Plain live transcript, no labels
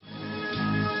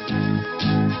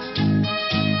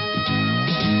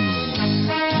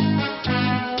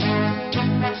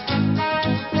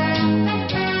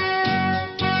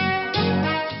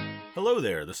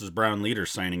This is Brown Leader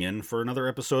signing in for another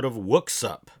episode of Wook,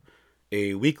 Supp,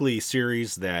 a weekly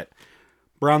series that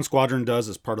Brown Squadron does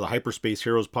as part of the Hyperspace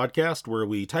Heroes podcast, where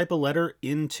we type a letter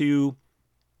into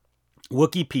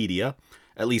Wikipedia.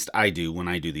 At least I do when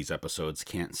I do these episodes.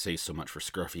 Can't say so much for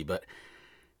Scruffy, but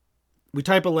we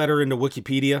type a letter into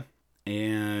Wikipedia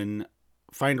and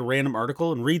find a random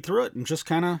article and read through it and just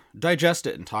kind of digest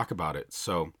it and talk about it.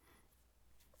 So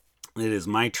it is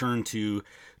my turn to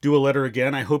do a letter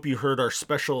again. I hope you heard our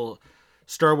special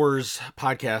Star Wars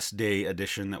Podcast Day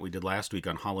edition that we did last week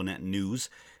on HoloNet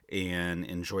News and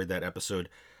enjoyed that episode.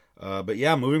 But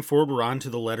yeah, moving forward, we're on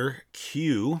to the letter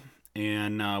Q.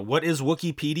 And what is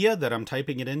Wikipedia that I'm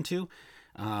typing it into?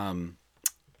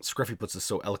 Scruffy puts this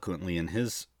so eloquently in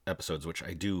his episodes, which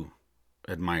I do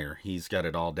admire. He's got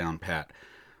it all down pat.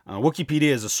 Wikipedia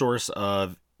is a source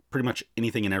of pretty much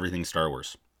anything and everything Star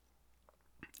Wars.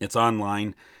 It's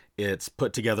online. It's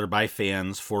put together by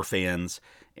fans for fans,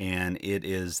 and it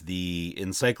is the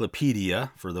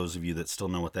encyclopedia, for those of you that still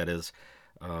know what that is,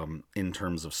 in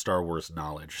terms of Star Wars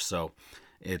knowledge. So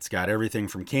it's got everything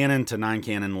from canon to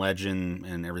non-canon, legend,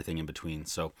 and everything in between.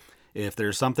 So if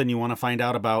there's something you want to find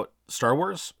out about Star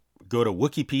Wars, go to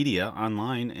Wikipedia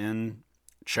online and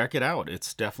check it out.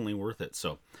 It's definitely worth it.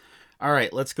 So, all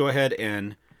right, let's go ahead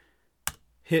and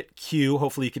hit Q.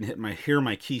 Hopefully you can hear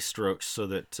my keystrokes so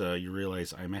that you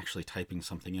realize I'm actually typing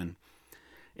something in.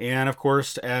 And of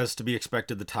course, as to be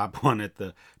expected, the top one at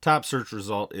the top search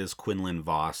result is Quinlan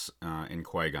Voss in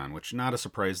Qui-Gon, which not a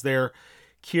surprise there.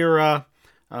 Kira,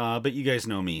 but you guys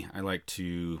know me. I like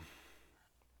to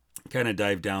kind of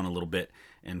dive down a little bit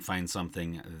and find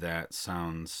something that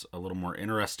sounds a little more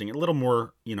interesting, a little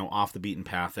more, off the beaten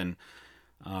path than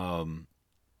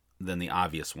the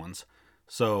obvious ones.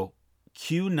 So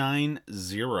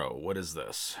Q9-0, what is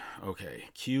this? Okay,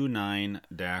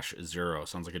 Q9-0,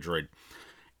 sounds like a droid.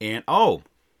 And,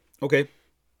 okay,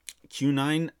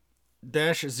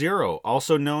 Q9-0,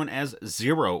 also known as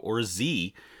Zero or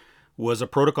Z, was a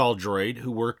protocol droid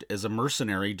who worked as a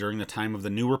mercenary during the time of the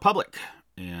New Republic.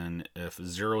 And if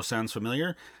Zero sounds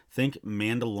familiar, think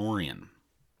Mandalorian,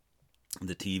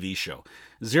 the TV show.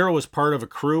 Zero was part of a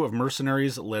crew of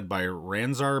mercenaries led by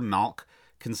Ranzar Malk,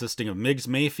 consisting of Migs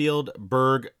Mayfield,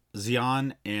 Berg,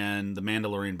 Xion, and the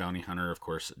Mandalorian bounty hunter, of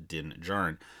course, Din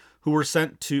Djarin, who were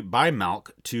sent by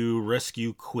Malk to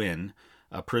rescue Quinn,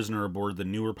 a prisoner aboard the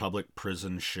New Republic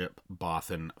prison ship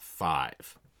Bothan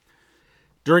 5.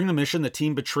 During the mission, the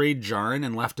team betrayed Djarin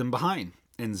and left him behind,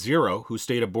 and Zero, who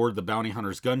stayed aboard the bounty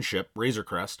hunter's gunship, Razor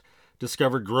Crest,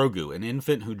 discovered Grogu, an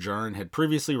infant who Djarin had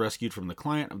previously rescued from the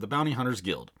client of the bounty hunters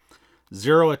guild.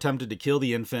 Zero attempted to kill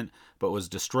the infant, but was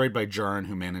destroyed by Djarin,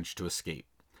 who managed to escape.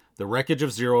 The wreckage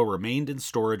of Zero remained in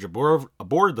storage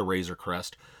aboard the Razor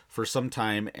Crest for some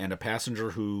time, and a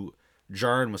passenger who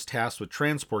Djarin was tasked with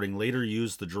transporting later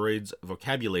used the droid's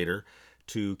vocabulator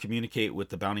to communicate with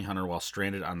the bounty hunter while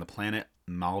stranded on the planet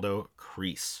Maldo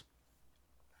Kreese.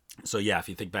 So yeah, if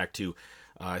you think back to,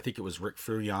 I think it was Rick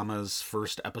Fuyama's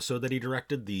first episode that he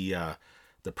directed, the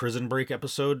Prison Break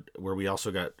episode, where we also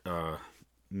got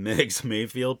Migs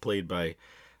Mayfield, played by,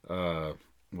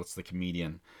 what's the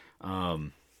comedian?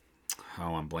 I'm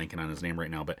blanking on his name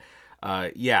right now, but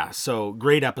yeah, so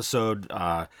great episode,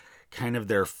 kind of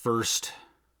their first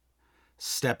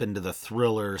step into the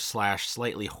thriller /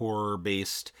 slightly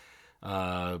horror-based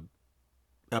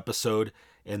episode.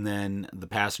 And then the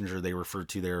passenger they referred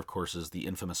to there, of course, is the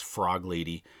infamous Frog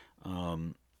Lady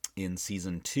in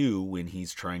Season 2 when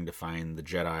he's trying to find the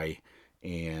Jedi.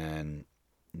 And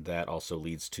that also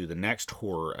leads to the next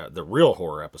horror, the real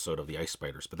horror episode of the Ice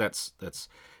Spiders. But that's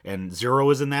and Zero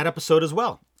is in that episode as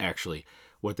well, actually.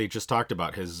 What they just talked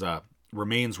about, his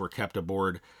remains were kept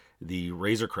aboard the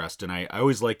Razor Crest. And I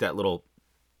always like that little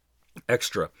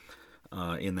extra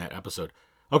in that episode.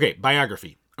 Okay,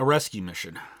 biography. A rescue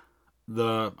mission.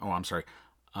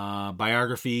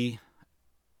 Biography.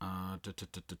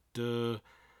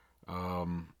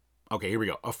 Okay, here we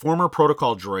go. A former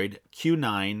protocol droid,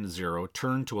 Q9-0,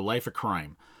 turned to a life of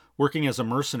crime, working as a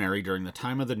mercenary during the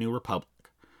time of the New Republic.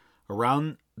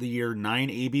 Around the year 9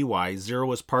 ABY, Zero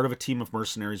was part of a team of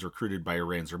mercenaries recruited by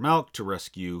Ranzar Malk to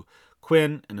rescue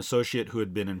Quinn, an associate who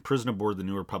had been in prison aboard the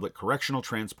New Republic correctional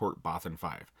transport Bothan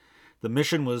 5. The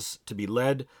mission was to be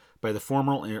led by the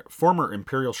former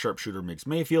Imperial sharpshooter Migs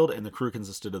Mayfield, and the crew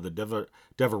consisted of the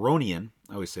Deveronian,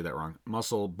 I always say that wrong,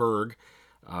 Muscle Berg,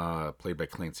 played by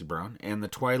Clancy Brown, and the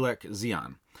Twi'lek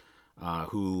Xion,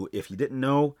 who, if you didn't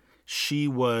know, she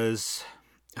was,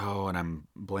 and I'm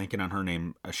blanking on her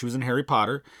name, she was in Harry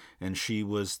Potter, and she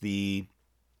was the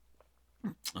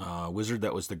wizard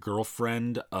that was the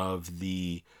girlfriend of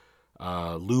the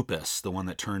Lupus, the one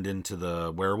that turned into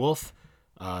the werewolf.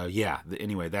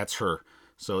 Anyway, that's her.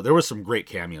 So there was some great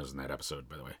cameos in that episode,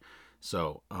 by the way.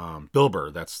 So Bill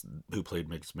Burr, that's who played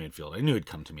Mix Mayfield. I knew he'd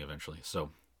come to me eventually.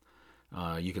 So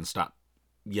you can stop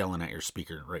yelling at your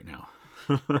speaker right now.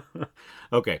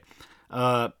 Okay.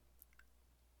 Malk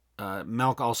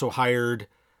also hired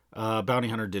bounty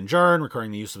hunter Din Djarin,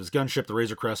 requiring the use of his gunship, the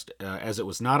Razor Crest, as it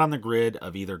was not on the grid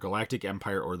of either Galactic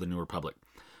Empire or the New Republic.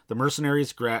 The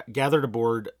mercenaries gathered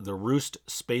aboard the Roost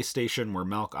space station where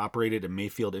Malk operated, and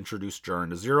Mayfield introduced Djarin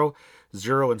to Zero.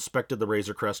 Zero inspected the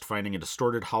Razor Crest, finding a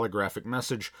distorted holographic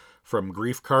message from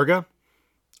Grief Karga,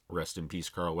 rest in peace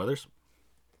Carl Weathers,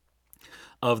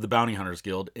 of the Bounty Hunters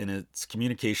Guild in its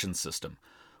communications system.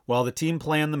 While the team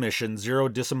planned the mission, Zero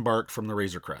disembarked from the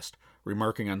Razor Crest,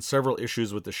 remarking on several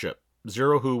issues with the ship.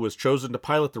 Zero, who was chosen to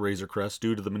pilot the Razor Crest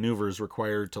due to the maneuvers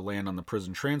required to land on the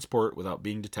prison transport without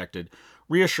being detected,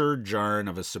 reassured Djarin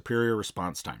of his superior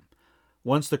response time.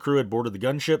 Once the crew had boarded the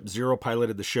gunship, Zero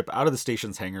piloted the ship out of the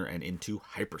station's hangar and into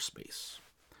hyperspace.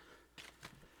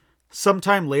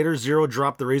 Sometime later, Zero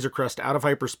dropped the Razor Crest out of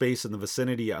hyperspace in the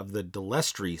vicinity of the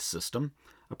Delestri system,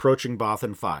 approaching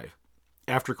Bothan 5.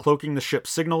 After cloaking the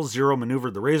ship's signals, Zero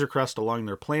maneuvered the Razor Crest along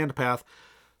their planned path,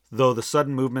 though the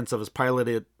sudden movements of his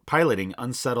piloting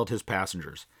unsettled his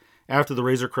passengers. After the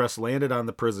Razor Crest landed on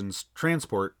the prison's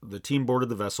transport, the team boarded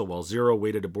the vessel while Zero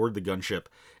waited aboard the gunship,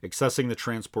 accessing the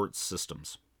transport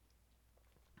systems.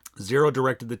 Zero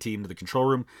directed the team to the control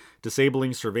room,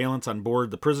 disabling surveillance on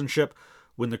board the prison ship.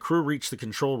 When the crew reached the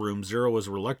control room, Zero was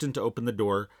reluctant to open the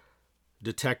door,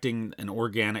 detecting an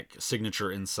organic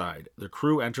signature inside. The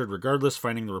crew entered regardless,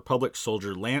 finding the Republic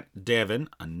soldier Lant Davin,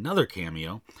 another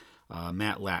cameo,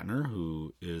 Matt Latner,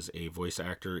 who is a voice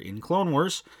actor in Clone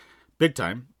Wars, big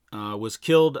time, was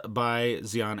killed by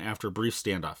Xian after a brief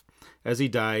standoff. As he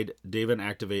died, Devon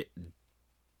activated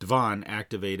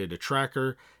a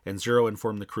tracker, and Zero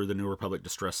informed the crew the New Republic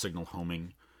distress signal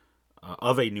homing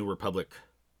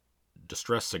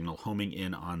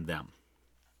in on them.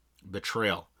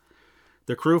 Betrayal.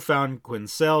 The crew found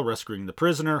Quincel rescuing the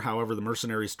prisoner. However, the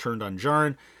mercenaries turned on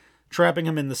Djarin, trapping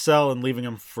him in the cell and leaving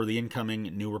him for the incoming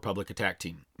New Republic attack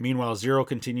team. Meanwhile, Zero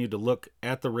continued to look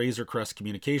at the Razor Crest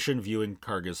communication, viewing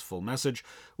Karga's full message,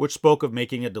 which spoke of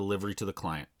making a delivery to the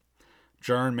client.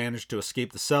 Djarin managed to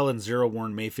escape the cell, and Zero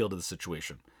warned Mayfield of the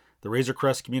situation. The Razor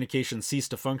Crest communication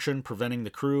ceased to function, preventing the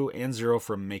crew and Zero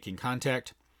from making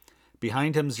contact.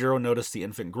 Behind him, Zero noticed the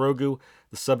infant Grogu,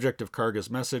 the subject of Karga's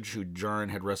message, who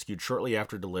Djarin had rescued shortly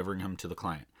after delivering him to the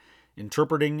client.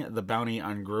 Interpreting the bounty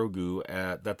on Grogu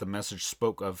that the message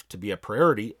spoke of to be a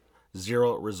priority,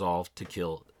 Zero resolved to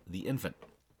kill the infant.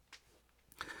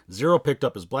 Zero picked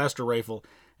up his blaster rifle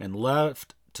and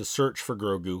left to search for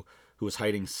Grogu, who was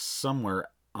hiding somewhere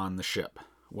on the ship.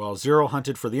 While Zero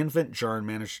hunted for the infant, Djarin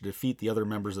managed to defeat the other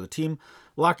members of the team,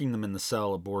 locking them in the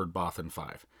cell aboard Bothan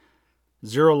 5.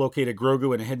 Zero located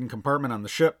Grogu in a hidden compartment on the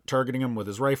ship, targeting him with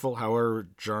his rifle. However,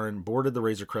 Djarin boarded the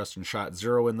Razor Crest and shot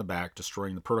Zero in the back,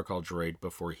 destroying the protocol droid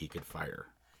before he could fire.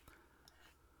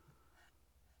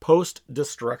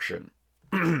 Post-destruction.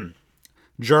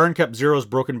 Djarin kept Zero's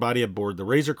broken body aboard the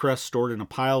Razor Crest, stored in a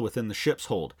pile within the ship's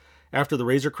hold. After the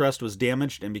Razor Crest was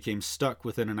damaged and became stuck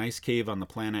within an ice cave on the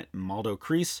planet Maldo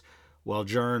Kreese, while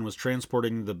Djarin was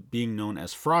transporting the being known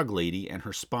as Frog Lady and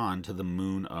her spawn to the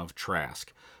moon of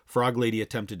Trask. Frog Lady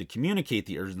attempted to communicate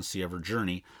the urgency of her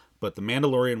journey, but the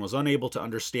Mandalorian was unable to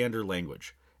understand her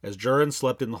language. As Djarin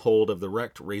slept in the hold of the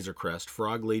wrecked Razor Crest,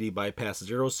 Frog Lady bypassed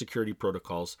Zero's security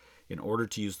protocols in order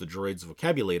to use the droid's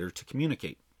vocabulator to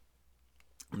communicate.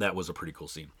 That was a pretty cool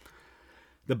scene.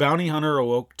 The bounty hunter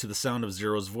awoke to the sound of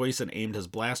Zero's voice and aimed his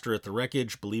blaster at the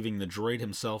wreckage, believing the droid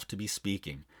himself to be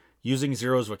speaking. Using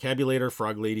Zero's vocabulator,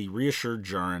 Frog Lady reassured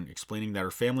Djarin, explaining that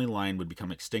her family line would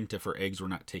become extinct if her eggs were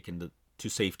not taken to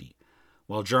safety.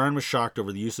 While Djarin was shocked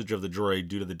over the usage of the droid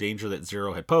due to the danger that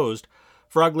Zero had posed,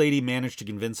 Frog Lady managed to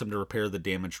convince him to repair the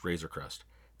damaged Razor Crest.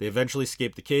 They eventually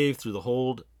escaped the cave through the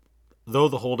hold, though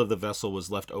the hold of the vessel was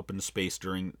left open to space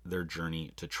during their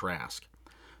journey to Trask.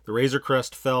 The Razor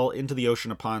Crest fell into the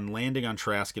ocean upon landing on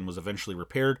Trask and was eventually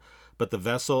repaired, but the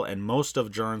vessel and most of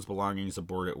Djarin's belongings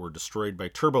aboard it were destroyed by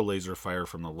turbo laser fire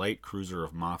from the light cruiser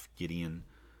of Moff Gideon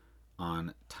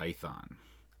on Tython.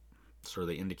 So are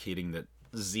they indicating that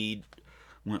Z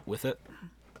went with it?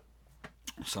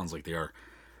 Sounds like they are.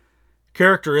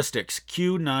 Characteristics.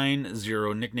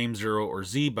 Q9-0, nicknamed Zero or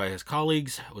Z by his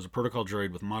colleagues, was a protocol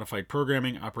droid with modified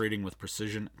programming operating with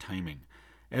precision timing.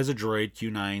 As a droid,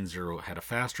 Q9-0 had a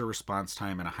faster response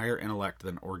time and a higher intellect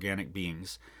than organic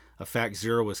beings, a fact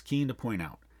Zero was keen to point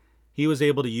out. He was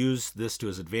able to use this to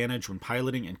his advantage when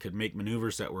piloting and could make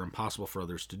maneuvers that were impossible for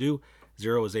others to do.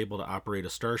 Zero was able to operate a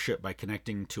starship by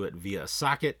connecting to it via a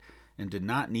socket and did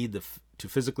not need to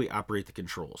physically operate the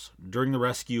controls. During the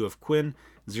rescue of Quinn,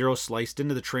 Zero sliced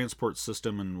into the transport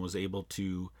system and was able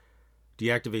to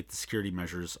deactivate the security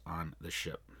measures on the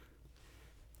ship.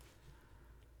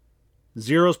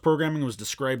 Zero's programming was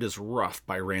described as rough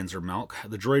by Ranzer Malk.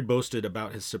 The droid boasted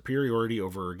about his superiority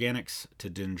over organics to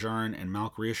Din Djarin, and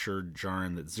Malk reassured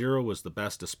Djarin that Zero was the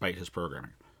best despite his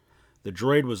programming. The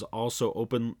droid also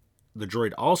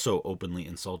openly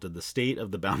insulted the state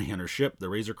of the bounty hunter ship, the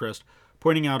Razor Crest,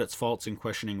 pointing out its faults and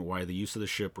questioning why the use of the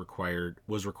ship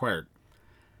was required.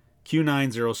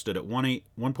 Q9-0 stood at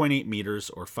 1.8 meters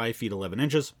or 5 feet 11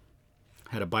 inches,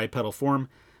 had a bipedal form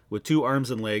with 2 arms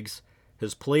and legs.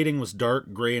 His plating was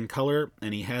dark gray in color,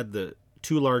 and he had the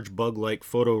 2 large bug-like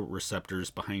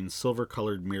photoreceptors behind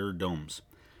silver-colored mirror domes.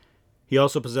 He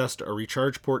also possessed a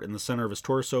recharge port in the center of his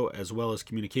torso, as well as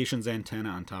communications antenna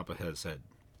on top of his head.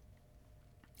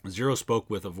 Zero spoke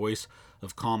with a voice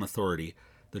of calm authority.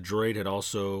 The droid had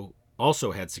also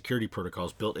had security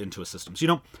protocols built into his systems.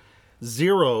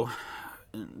 Zero,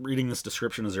 reading this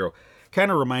description of Zero,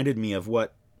 kind of reminded me of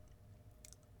what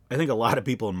I think a lot of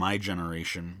people in my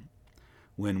generation,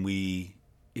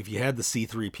 if you had the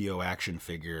C-3PO action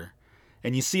figure,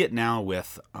 and you see it now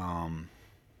with,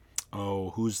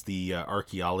 who's the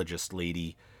archaeologist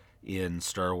lady in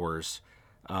Star Wars,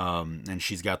 and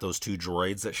she's got those 2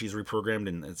 droids that she's reprogrammed,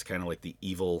 and it's kind of like the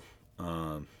evil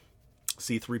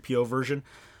C-3PO version.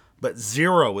 But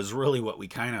Zero is really what we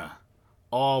kind of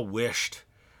all wished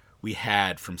we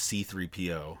had from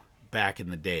C-3PO back in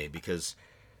the day, because,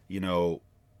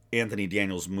 Anthony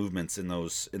Daniels' movements in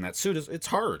that suit it's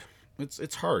hard.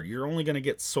 It's hard. You're only going to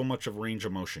get so much of range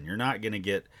of motion. You're not going to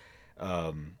get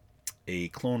a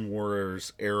Clone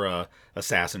Wars era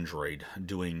assassin droid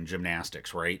doing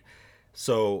gymnastics, right?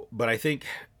 So, but I think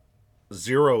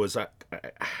Zero is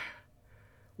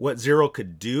what Zero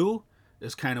could do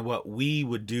is kind of what we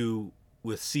would do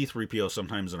with C-3PO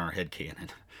sometimes in our headcanon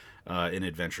in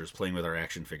adventures, playing with our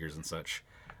action figures and such.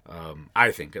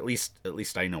 I think at least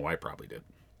I know I probably did.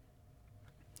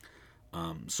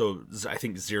 So I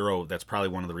think Zero, that's probably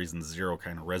one of the reasons Zero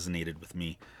kind of resonated with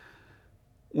me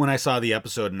when I saw the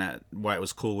episode, and why it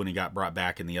was cool when he got brought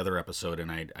back in the other episode.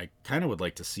 And I kind of would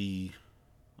like to see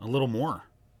a little more,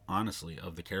 honestly,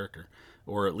 of the character,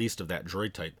 or at least of that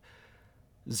droid type.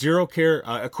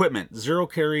 Equipment. Zero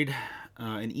carried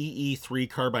an EE-3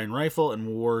 carbine rifle and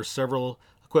wore several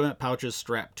equipment pouches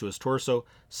strapped to his torso,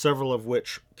 several of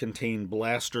which contained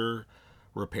blaster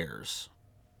repairs.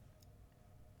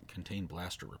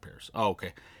 Oh,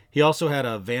 okay. He also had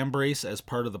a vambrace as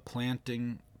part of the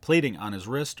plating on his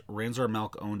wrist. Ranzer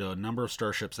Malk owned a number of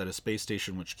starships at his space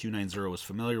station, which Q9-0 was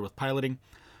familiar with piloting.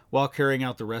 While carrying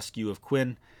out the rescue of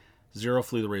Quinn, Zero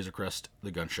flew the Razor Crest, the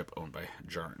gunship owned by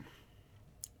Djarin.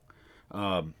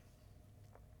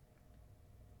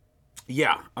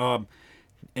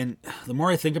 And the more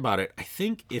I think about it, I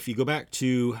think if you go back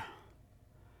to,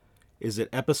 is it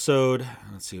episode,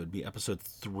 it would be episode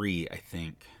 3, I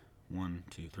think. 1,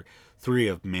 2, 3. 3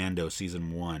 of Mando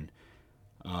season 1,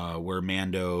 where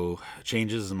Mando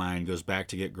changes his mind, goes back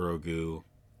to get Grogu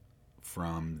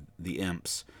from the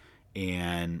Imps,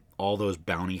 and all those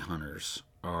bounty hunters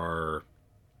are,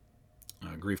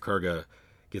 Grief Karga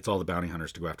gets all the bounty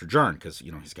hunters to go after Djarin, because,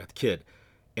 he's got the kid.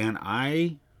 And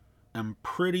I am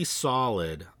pretty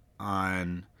solid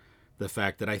on the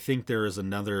fact that I think there is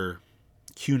another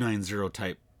Q9-0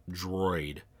 type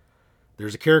droid.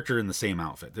 There's a character in the same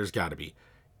outfit. There's got to be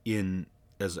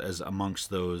as amongst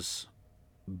those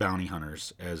bounty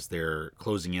hunters as they're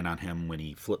closing in on him when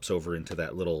he flips over into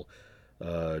that little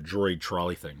droid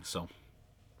trolley thing. So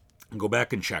go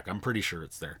back and check. I'm pretty sure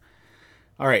it's there.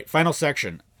 All right, final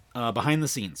section. Behind the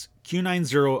scenes.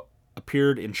 Q9-0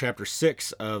 appeared in Chapter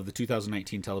 6 of the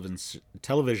 2019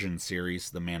 television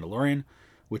series The Mandalorian,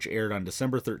 which aired on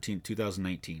December 13,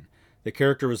 2019. The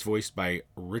character was voiced by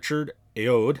Richard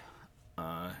Ayoade,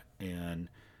 and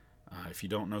if you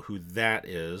don't know who that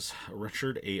is,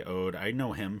 Richard Ayoade, I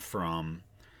know him from,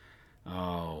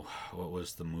 what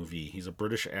was the movie? He's a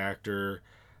British actor.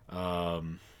 What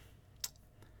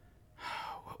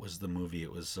was the movie?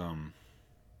 It was,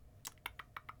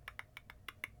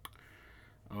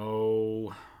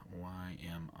 why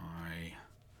am I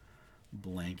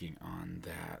blanking on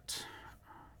that?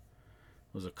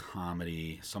 It was a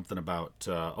comedy, something about,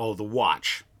 The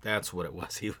Watch. That's what it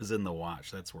was. He was in The Watch.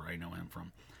 That's where I know him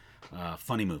from.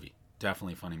 Funny movie.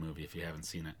 Definitely funny movie if you haven't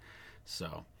seen it.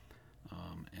 So,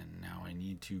 and now I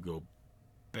need to go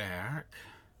back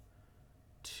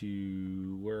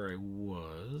to where I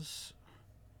was.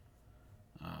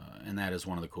 And that is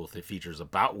one of the cool features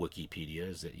about Wikipedia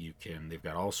is that they've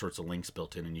got all sorts of links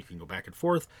built in and you can go back and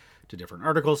forth to different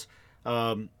articles.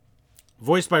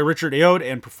 Voiced by Richard Ayoade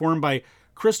and performed by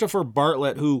Christopher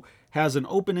Bartlett, who has an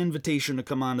open invitation to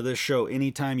come onto this show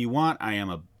anytime you want. I am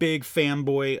a big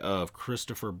fanboy of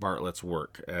Christopher Bartlett's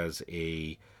work as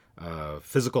a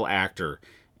physical actor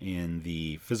and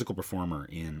the physical performer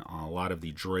in a lot of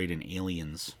the droid and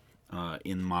aliens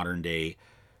in modern day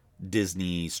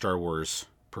Disney Star Wars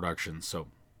productions. So,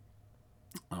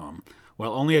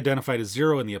 while only identified as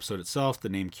Zero in the episode itself, the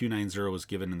name Q9-0 was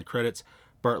given in the credits.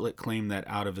 Bartlett claimed that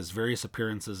out of his various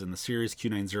appearances in the series,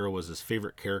 Q9-0 was his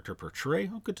favorite character portray.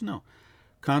 Oh, good to know.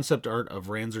 Concept art of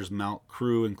Ranzer's Mount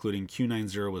crew, including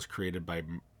Q9-0, was created by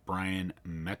Brian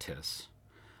Metis.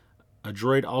 A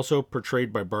droid also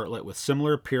portrayed by Bartlett with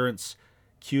similar appearance,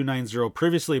 Q9-0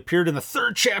 previously appeared in the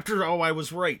third chapter. Oh, I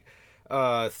was right.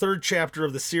 Third chapter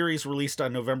of the series, released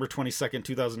on November 22nd,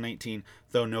 2019,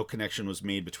 though no connection was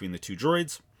made between the two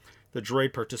droids. The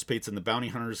droid participates in the Bounty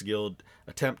Hunters Guild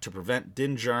attempt to prevent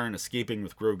Din Djarin escaping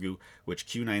with Grogu, which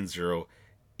Q9-0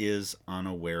 is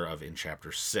unaware of in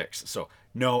Chapter 6. So,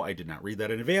 no, I did not read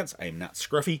that in advance. I am not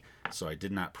scruffy, so I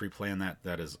did not pre-plan that.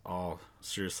 That is all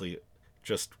seriously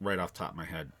just right off the top of my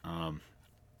head.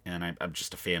 And I'm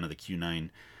just a fan of the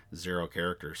Q9-0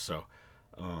 character, so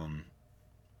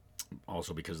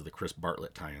also because of the Chris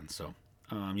Bartlett tie-in. So,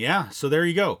 yeah, so there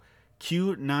you go.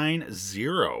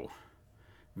 Q9-0.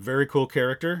 Very cool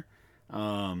character.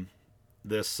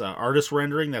 This artist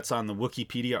rendering that's on the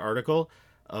Wikipedia article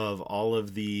of all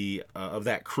of the of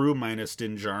that crew minus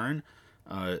Din Djarin.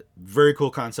 Very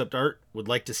cool concept art. Would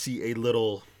like to see a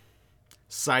little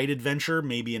side adventure,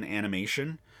 maybe an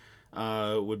animation.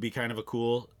 Would be kind of a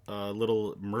cool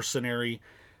little mercenary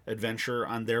adventure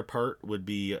on their part. Would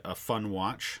be a fun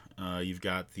watch. You've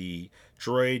got the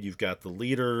droid, you've got the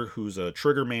leader who's a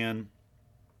trigger man,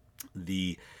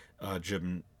 the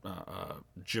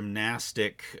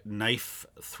gymnastic knife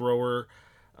thrower,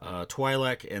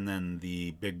 Twi'lek, and then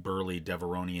the big burly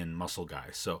Devaronian muscle guy.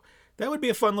 So that would be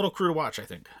a fun little crew to watch, I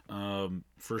think,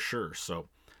 for sure. So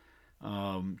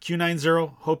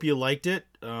Q9-0, hope you liked it.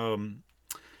 I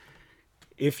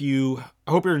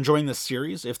hope you're enjoying this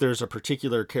series. If there's a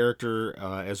particular character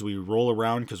as we roll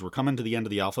around, because we're coming to the end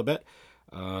of the alphabet,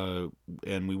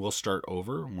 and we will start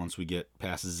over once we get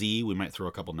past Z. We might throw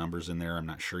a couple numbers in there. I'm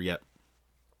not sure yet.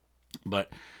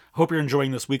 But hope you're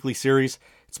enjoying this weekly series.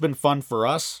 It's been fun for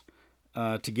us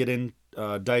to get in,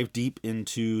 dive deep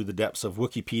into the depths of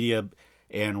Wikipedia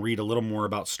and read a little more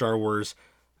about Star Wars,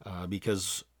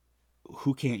 because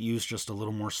who can't use just a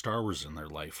little more Star Wars in their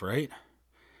life, right?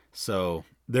 So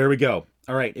there we go.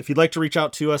 All right. If you'd like to reach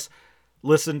out to us,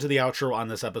 listen to the outro on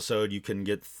this episode. You can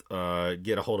get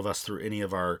a hold of us through any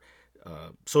of our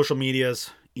social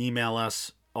medias, email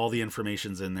us, all the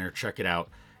information's in there. Check it out.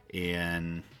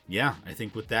 And yeah, I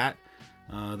think with that,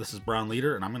 this is Brown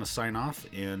Leader, and I'm going to sign off.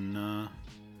 And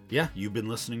yeah, you've been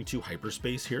listening to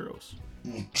Hyperspace Heroes.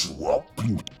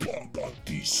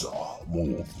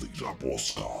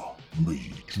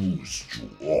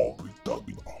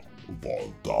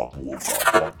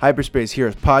 Hyperspace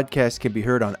Heroes podcast can be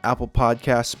heard on Apple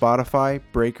Podcasts, Spotify,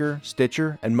 Breaker,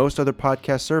 Stitcher, and most other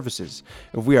podcast services.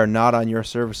 If we are not on your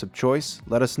service of choice,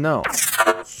 let us know.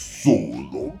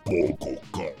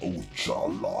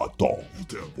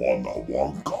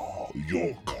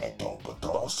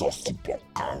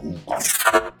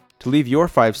 To leave your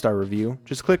 5-star review,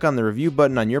 just click on the review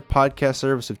button on your podcast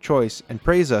service of choice and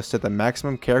praise us to the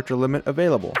maximum character limit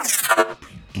available.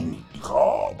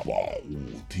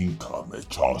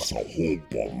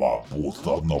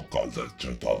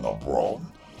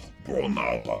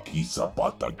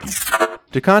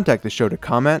 To contact the show to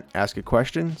comment, ask a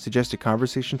question, suggest a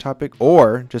conversation topic,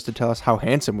 or just to tell us how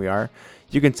handsome we are,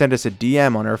 you can send us a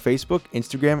DM on our Facebook,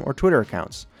 Instagram, or Twitter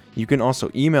accounts. You can also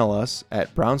email us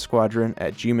at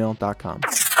brownsquadron@gmail.com.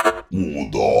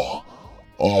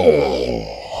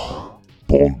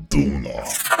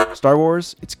 Star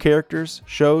Wars, its characters,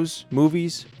 shows,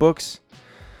 movies, books,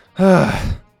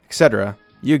 etc.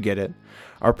 You get it.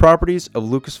 Are properties of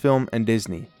Lucasfilm and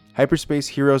Disney. Hyperspace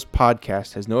Heroes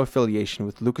podcast has no affiliation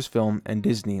with Lucasfilm and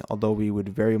Disney, although we would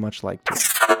very much like to.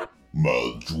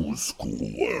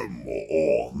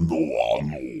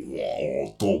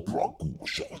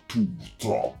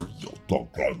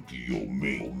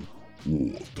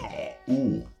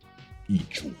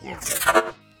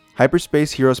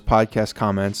 Hyperspace Heroes podcast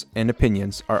comments and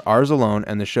opinions are ours alone,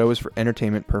 and the show is for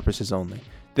entertainment purposes only.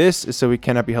 This is so we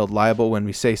cannot be held liable when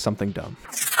we say something dumb.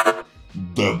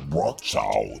 Dobra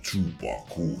ciao, chuba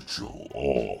kucho,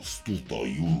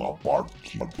 tutaj una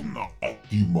partia na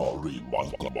Timari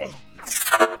Magaba.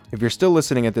 If you're still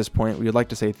listening at this point, we would like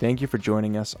to say thank you for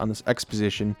joining us on this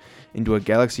exposition into a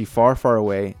galaxy far, far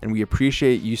away, and we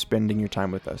appreciate you spending your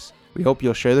time with us. We hope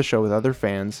you'll share the show with other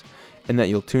fans, and that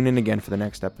you'll tune in again for the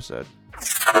next episode.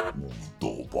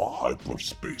 Dobra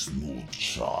hyperspace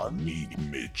nucha ni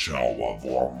me chawa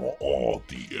vormo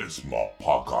oti esma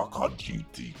pakaka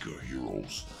jitika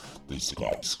heroes. This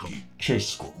got ski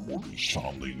chesko muri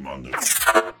shani manu.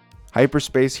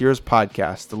 Hyperspace Heroes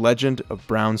Podcast, The Legend of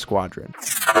Brown Squadron.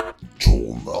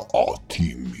 Chona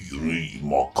atimiri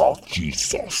makachi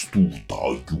sa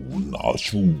stuta yuna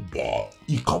shuba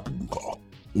ikabunga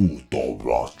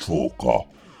udora choka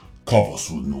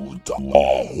kawasunuta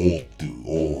ahotu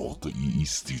o the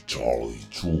easty Charlie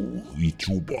chu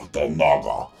ichuba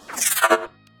naga.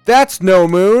 That's no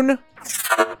moon!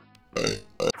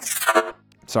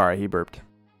 Sorry, he burped.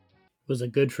 Was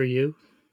it good for you?